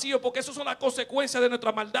 confusión, vacío. Porque eso son las consecuencias de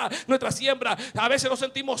nuestra maldad, nuestra siembra. A veces nos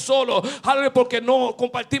sentimos solos, porque no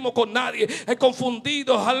compartimos con nadie,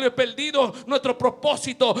 confundidos, perdidos nuestro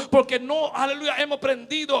propósito, porque no, aleluya, hemos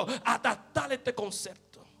aprendido a adaptar este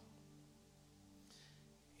concepto.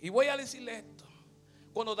 Y voy a decirle esto: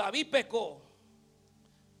 cuando David pecó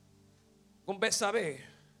con Betsabé,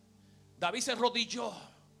 David se arrodilló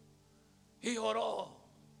y oró.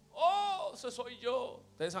 Oh, ese soy yo.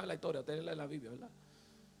 Ustedes saben la historia, ustedes leen la Biblia, ¿verdad?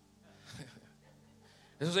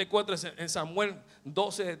 Eso se encuentra en Samuel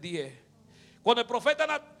 12:10. Cuando el profeta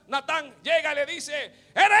Natán llega y le dice,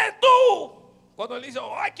 ¿eres tú? Cuando él dice,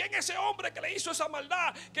 ay, ¿quién es ese hombre que le hizo esa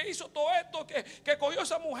maldad? Que hizo todo esto, que cogió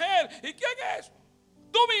esa mujer. ¿Y quién es?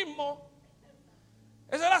 Tú mismo.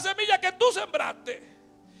 Esa es la semilla que tú sembraste.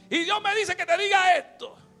 Y Dios me dice que te diga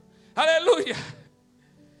esto. Aleluya.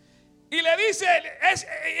 Y le dice,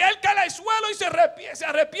 él cae al suelo y se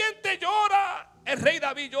arrepiente, llora. El rey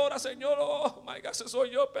David llora, Señor, oh my God, ese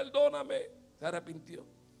soy yo, perdóname. Se arrepintió.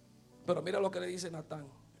 Pero mira lo que le dice Natán,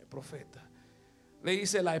 el profeta. Le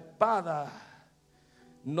dice, la espada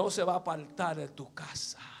no se va a apartar de tu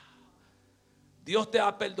casa. Dios te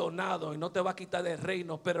ha perdonado y no te va a quitar del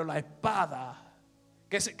reino, pero la espada,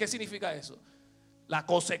 ¿qué significa eso? La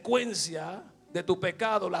consecuencia de tu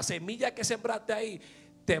pecado, la semilla que sembraste ahí,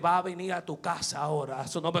 te va a venir a tu casa ahora. A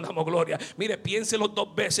su nombre damos gloria. Mire, piénselo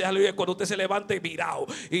 2 veces, aleluya, cuando usted se levante virado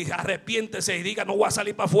y arrepiéntese y diga, no voy a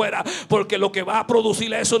salir para afuera, porque lo que va a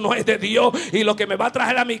producir eso no es de Dios, y lo que me va a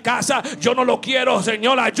traer a mi casa yo no lo quiero.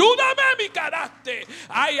 Señor, ayúdame en mi carácter.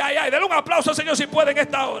 Ay, ay, ay, denle un aplauso al Señor si puede en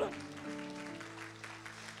esta hora.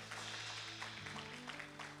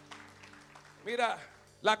 Mira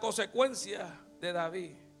la consecuencia de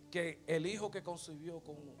David, que el hijo que concibió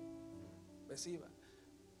con Betsabé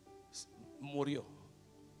murió.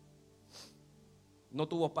 No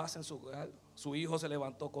tuvo paz en su hogar. Su hijo se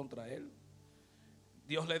levantó contra él.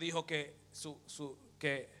 Dios le dijo que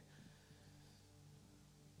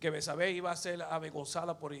Betsabé iba a ser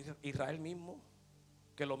avergonzada por Israel mismo,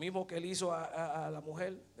 que lo mismo que él hizo a la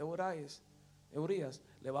mujer de Urías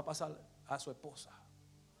le va a pasar a su esposa.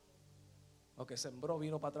 Lo que sembró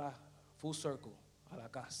vino para atrás, full circle, a la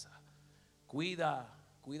casa. Cuida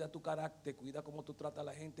tu carácter, cuida cómo tú tratas a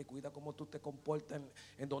la gente, cuida cómo tú te comportas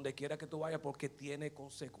en donde quiera que tú vayas, porque tiene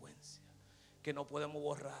consecuencias que no podemos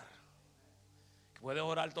borrar. Puedes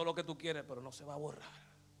orar todo lo que tú quieres, pero no se va a borrar.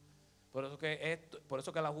 Por eso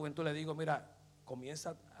que a la juventud le digo, mira,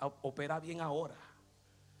 comienza a operar bien ahora.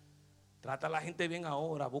 Trata a la gente bien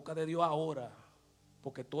ahora, busca de Dios ahora.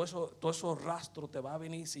 Porque todo esos rastros te va a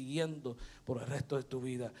venir siguiendo por el resto de tu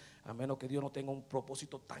vida. A menos que Dios no tenga un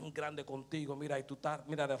propósito tan grande contigo. Mira, y tú estás,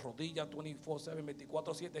 mira, de rodillas 24/7,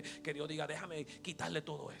 24/7. Que Dios diga, déjame quitarle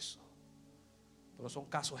todo eso. Pero son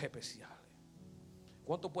casos especiales.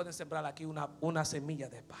 ¿Cuántos pueden sembrar aquí una semilla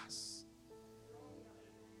de paz?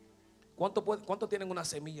 ¿Cuántos tienen una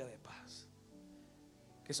semilla de paz?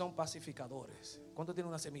 Que son pacificadores. ¿Cuántos tienen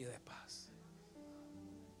una semilla de paz?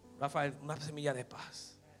 Rafael, una semilla de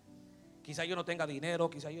paz. Quizá yo no tenga dinero,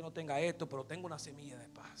 quizá yo no tenga esto, pero tengo una semilla de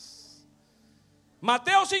paz.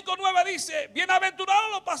 Mateo 5:9 dice,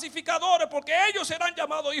 bienaventurados los pacificadores, porque ellos serán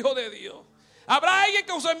llamados hijos de Dios. Habrá alguien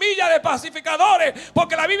con semilla de pacificadores,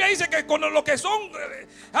 porque la Biblia dice que con los que son,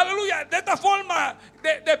 aleluya, de esta forma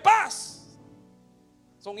de paz,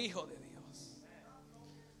 son hijos de Dios.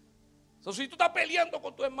 Si tú estás peleando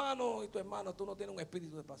con tu hermano y tu hermano, tú no tienes un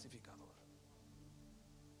espíritu de pacificador.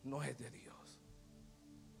 No es de Dios.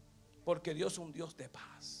 Porque Dios es un Dios de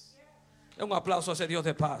paz. Un aplauso a ese Dios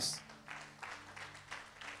de paz.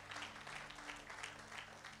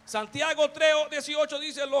 Santiago 3:18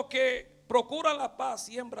 dice: los que procuran la paz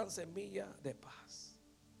siembran semilla de paz.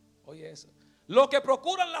 Oye eso. Los que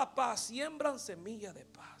procuran la paz siembran semilla de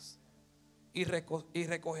paz y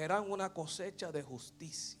recogerán una cosecha de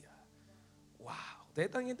justicia. Wow. ¿Ustedes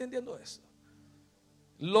están entendiendo eso?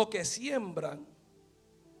 Los que siembran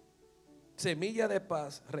semilla de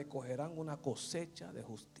paz recogerán una cosecha de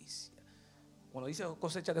justicia. Cuando dice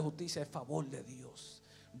cosecha de justicia, es favor de Dios,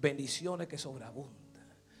 bendiciones que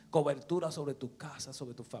sobreabundan, cobertura sobre tu casa,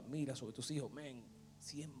 sobre tu familia, sobre tus hijos. Men,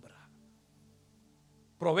 siembra.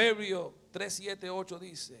 Proverbio 3:7-8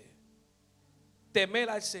 dice: temer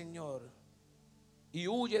al Señor y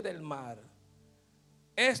huye del mal.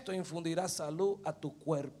 Esto infundirá salud a tu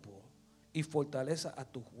cuerpo y fortaleza a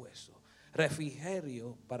tus huesos,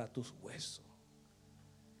 refrigerio para tus huesos.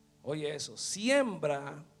 Oye eso,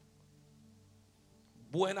 siembra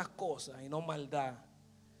buenas cosas y no maldad,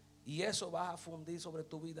 y eso va a fundir sobre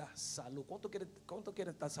tu vida salud. ¿Cuánto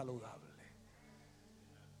quiere estar saludable?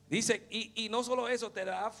 Dice, y no solo eso, te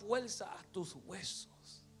dará fuerza a tus huesos.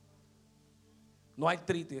 No hay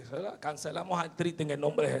artritis, ¿verdad? Cancelamos artritis en el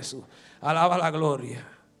nombre de Jesús. Alaba la gloria.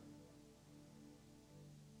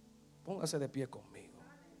 Póngase de pie conmigo.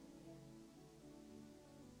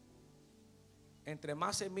 Entre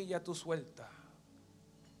más semillas tú sueltas,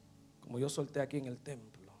 como yo solté aquí en el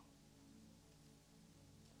templo,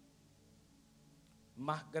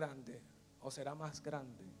 más grande o será más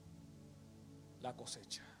grande la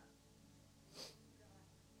cosecha.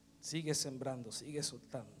 Sigue sembrando, sigue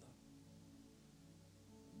soltando.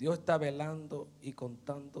 Dios está velando y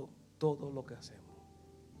contando todo lo que hacemos.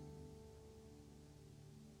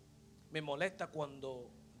 Me molesta cuando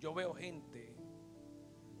yo veo gente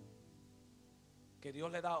que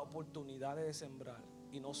Dios le da oportunidades de sembrar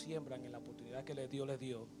y no siembran en la oportunidad que Dios les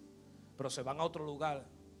dio, pero se van a otro lugar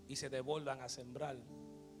y se devuelvan a sembrar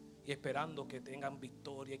y esperando que tengan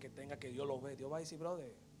victoria y que Dios los ve. Dios va a decir: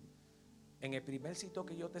 brother, en el primer sitio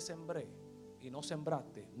que yo te sembré y no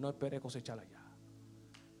sembraste, no esperes cosechar allá.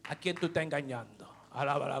 ¿A quién tú estás engañando?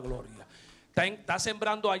 Alaba la gloria. Está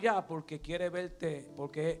sembrando allá porque quiere verte,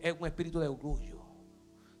 porque es un espíritu de orgullo.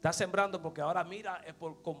 Está sembrando porque ahora mira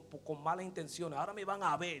con malas intenciones. Ahora me van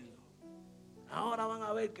a ver. Ahora van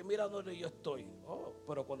a ver que mira donde yo estoy. Oh,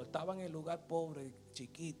 pero cuando estaba en el lugar pobre,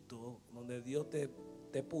 chiquito, donde Dios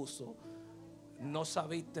te puso, no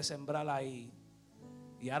sabiste sembrar ahí.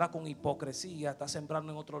 Y ahora con hipocresía está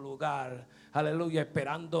sembrando en otro lugar. Aleluya,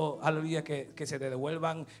 esperando, aleluya, que se te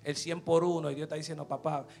devuelvan el 100 por 1. Y Dios está diciendo: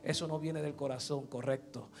 papá, eso no viene del corazón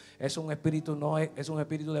correcto. Es un espíritu, es un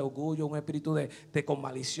espíritu de orgullo, un espíritu de con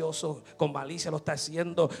malicioso, con malicia lo está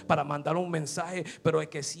haciendo para mandar un mensaje. Pero el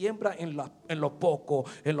que siembra en lo poco,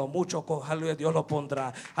 en lo mucho, aleluya, Dios lo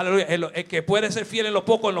pondrá. Aleluya, el que puede ser fiel en lo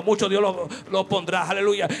poco, en lo mucho, Dios lo pondrá.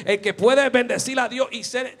 Aleluya, el que puede bendecir a Dios y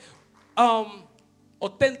ser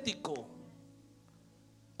auténtico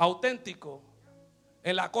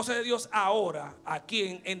en la cosa de Dios ahora,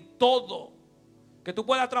 aquí en todo, que tú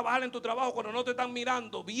puedas trabajar en tu trabajo cuando no te están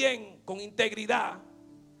mirando bien, con integridad.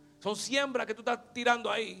 Son siembras que tú estás tirando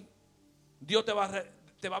ahí. Dios te va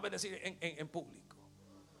a bendecir en público.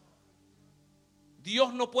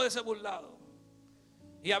 Dios no puede ser burlado.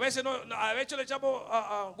 Y a veces le echamos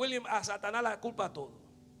a William, a Satanás, la culpa a todo.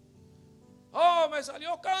 Oh, me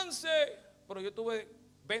salió cáncer. Pero yo tuve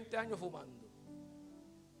 20 años fumando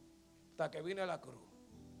hasta que vine a la cruz.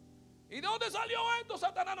 ¿Y de dónde salió esto?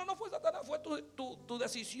 Satanás. No fue Satanás, fue tu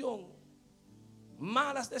decisión.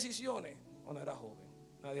 Malas decisiones. Cuando era joven,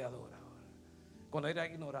 nadie adora ahora. Cuando era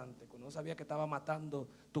ignorante, cuando no sabía que estaba matando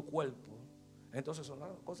tu cuerpo, Entonces son las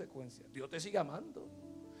consecuencias. Dios te sigue amando.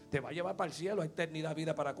 Te va a llevar para el cielo, a eternidad,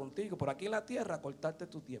 vida para contigo. Por aquí en la tierra, cortarte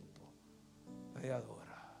tu tiempo. Me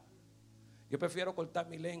adora. Yo prefiero cortar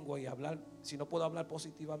mi lengua y hablar, si no puedo hablar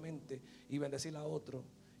positivamente y bendecir a otro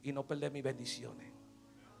y no perder mis bendiciones.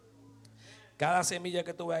 Cada semilla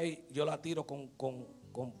que tú ves ahí, yo la tiro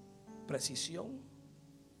con precisión,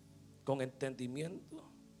 con entendimiento,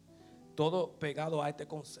 todo pegado a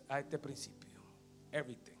este principio.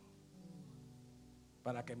 Everything.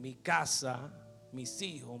 Para que mi casa, mis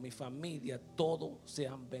hijos, mi familia, todos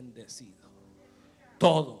sean bendecidos.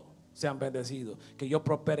 Todos sean bendecidos. Que yo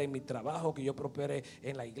prospere en mi trabajo, que yo prospere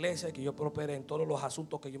en la iglesia, que yo prospere en todos los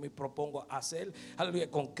asuntos que yo me propongo hacer. Aleluya,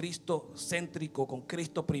 con Cristo céntrico, con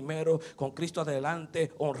Cristo primero, con Cristo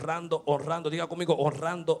adelante, honrando. Diga conmigo,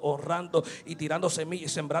 honrando y tirando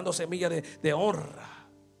semillas, sembrando semillas de honra.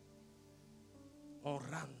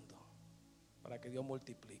 Honrando para que Dios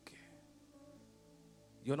multiplique.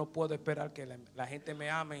 Yo no puedo esperar que la gente me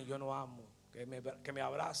ame y yo no amo. Que me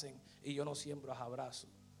abracen y yo no siembro abrazos.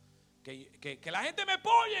 Que la gente me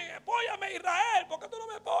apoye, apóyame Israel, ¿por qué tú no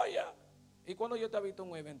me apoyas? ¿Y cuando yo te he visto en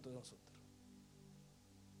un evento de nosotros?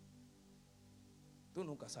 Tú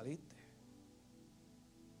nunca saliste.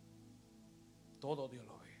 Todo Dios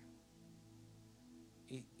lo ve.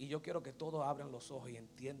 Y yo quiero que todos abran los ojos y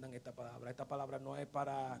entiendan esta palabra. Esta palabra no es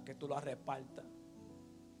para que tú la repartas.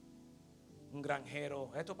 Un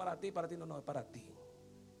granjero, esto para ti, no, es para ti.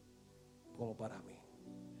 Como para mí.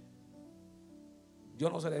 Yo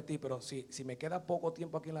no sé de ti, pero si me queda poco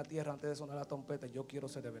tiempo aquí en la tierra antes de sonar la trompeta, yo quiero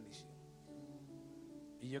ser de bendición.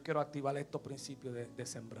 Y yo quiero activar estos principios de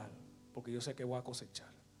sembrar, porque yo sé que voy a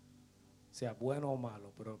cosechar, sea bueno o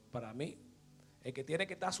malo. Pero para mí, el que tiene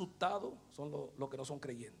que estar asustado son los que no son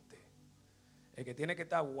creyentes. El que tiene que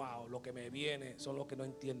estar wow, lo que me viene son los que no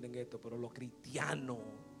entienden esto. Pero los cristianos,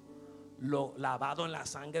 los lavados en la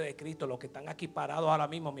sangre de Cristo, los que están aquí parados ahora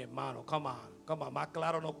mismo, mi hermano, come on, más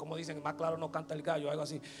claro no, como dicen, más claro no canta el gallo, algo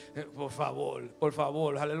así. Por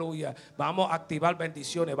favor, aleluya. Vamos a activar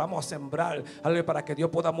bendiciones, vamos a sembrar, aleluya, para que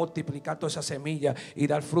Dios pueda multiplicar toda esa semilla y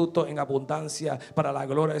dar fruto en abundancia para la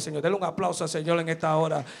gloria del Señor. Denle un aplauso al Señor en esta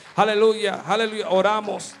hora. Aleluya,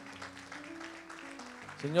 oramos.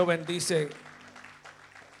 Señor, bendice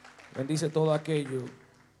todo aquello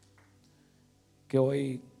que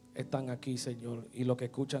hoy están aquí, Señor, y los que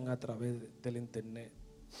escuchan a través del internet,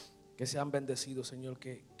 que sean bendecidos, Señor,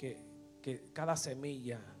 que cada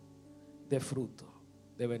semilla dé fruto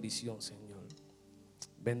de bendición, Señor.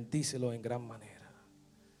 Bendícelo en gran manera,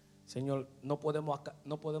 Señor. No podemos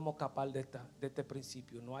escapar de este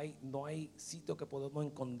principio. No hay sitio que podemos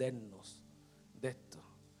escondernos de esto.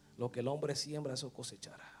 Lo que el hombre siembra, eso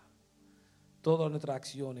cosechará. Todas nuestras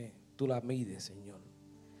acciones tú las mides, Señor.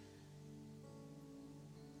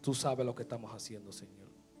 Tú sabes lo que estamos haciendo, Señor.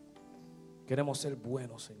 Queremos ser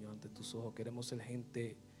buenos, Señor, ante tus ojos. Queremos ser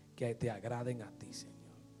gente que te agraden a ti,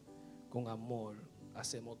 Señor. Con amor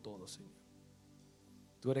hacemos todo, Señor.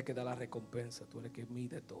 Tú eres que da la recompensa. Tú eres que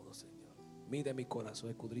mide todo, Señor. Mide mi corazón,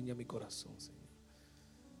 escudriña mi corazón, Señor.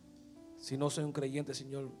 Si no soy un creyente,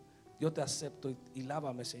 Señor, yo te acepto y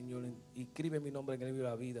lávame, Señor. Y escribe mi nombre en el libro de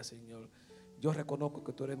la vida, Señor. Yo reconozco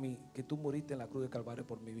que que tú moriste en la cruz de Calvario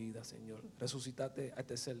por mi vida, Señor. Resucitaste al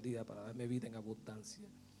tercer día para darme vida en abundancia.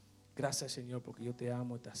 Gracias, Señor, porque yo te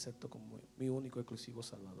amo y te acepto como mi único y exclusivo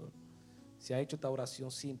Salvador. Si ha hecho esta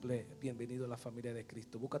oración simple, bienvenido a la familia de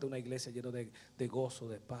Cristo. Búscate una iglesia llena de gozo,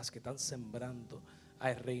 de paz, que están sembrando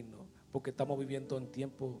al reino, porque estamos viviendo en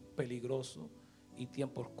tiempos peligrosos y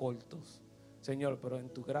tiempos cortos, Señor, pero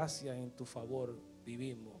en tu gracia, en tu favor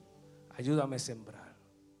vivimos. Ayúdame a sembrar.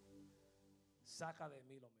 Saca de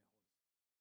mí lo mejor.